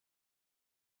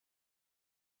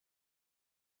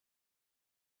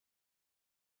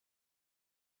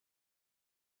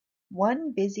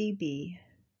One busy bee.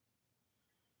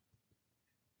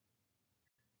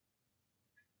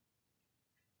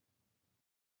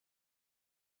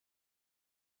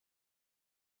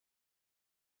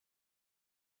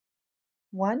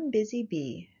 One Busy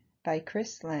Bee by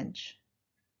Chris Lynch.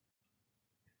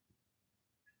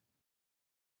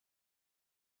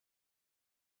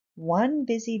 One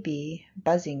busy bee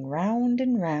buzzing round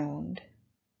and round.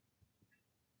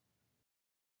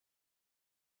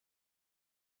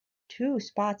 Two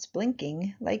spots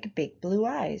blinking like big blue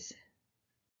eyes.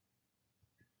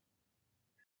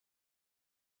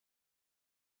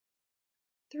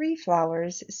 Three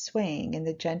flowers swaying in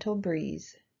the gentle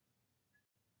breeze.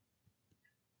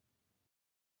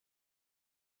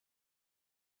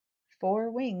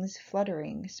 Four wings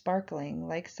fluttering, sparkling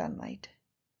like sunlight.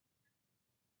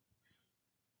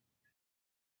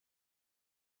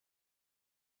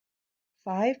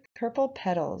 Five purple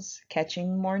petals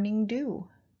catching morning dew.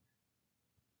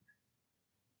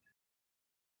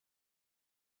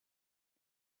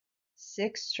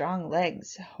 Six strong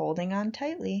legs holding on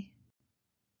tightly.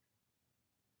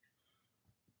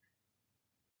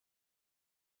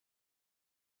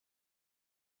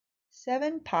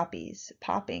 Seven poppies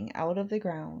popping out of the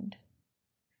ground.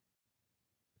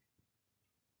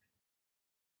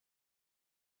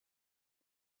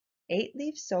 Eight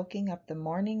leaves soaking up the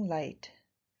morning light.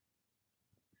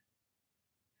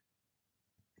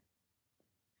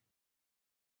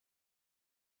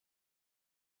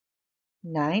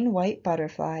 Nine white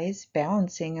butterflies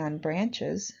balancing on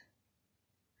branches.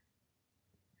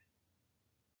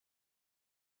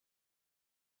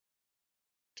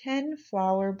 10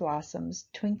 flower blossoms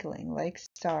twinkling like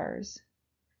stars.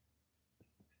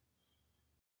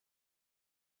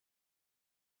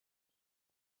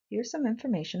 Here's some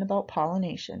information about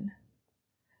pollination.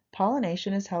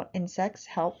 Pollination is how insects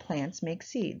help plants make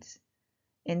seeds.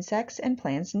 Insects and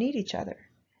plants need each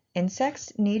other.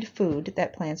 Insects need food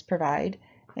that plants provide,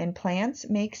 and plants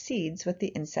make seeds with the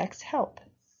insects' help.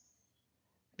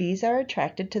 Bees are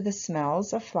attracted to the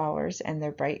smells of flowers and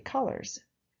their bright colors.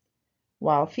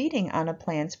 While feeding on a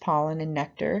plant's pollen and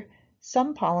nectar,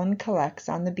 some pollen collects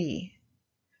on the bee.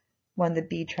 When the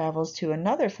bee travels to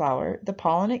another flower, the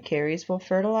pollen it carries will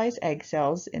fertilize egg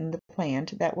cells in the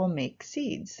plant that will make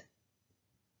seeds.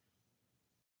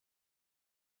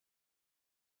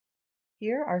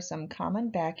 Here are some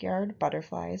common backyard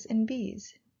butterflies and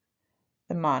bees: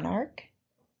 the monarch,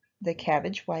 the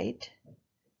cabbage white,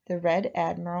 the red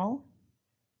admiral,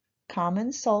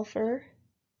 common sulfur,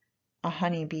 a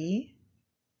honeybee,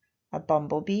 a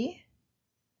bumblebee,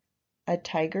 a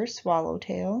tiger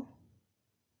swallowtail,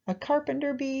 a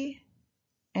carpenter bee,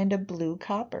 and a blue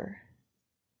copper.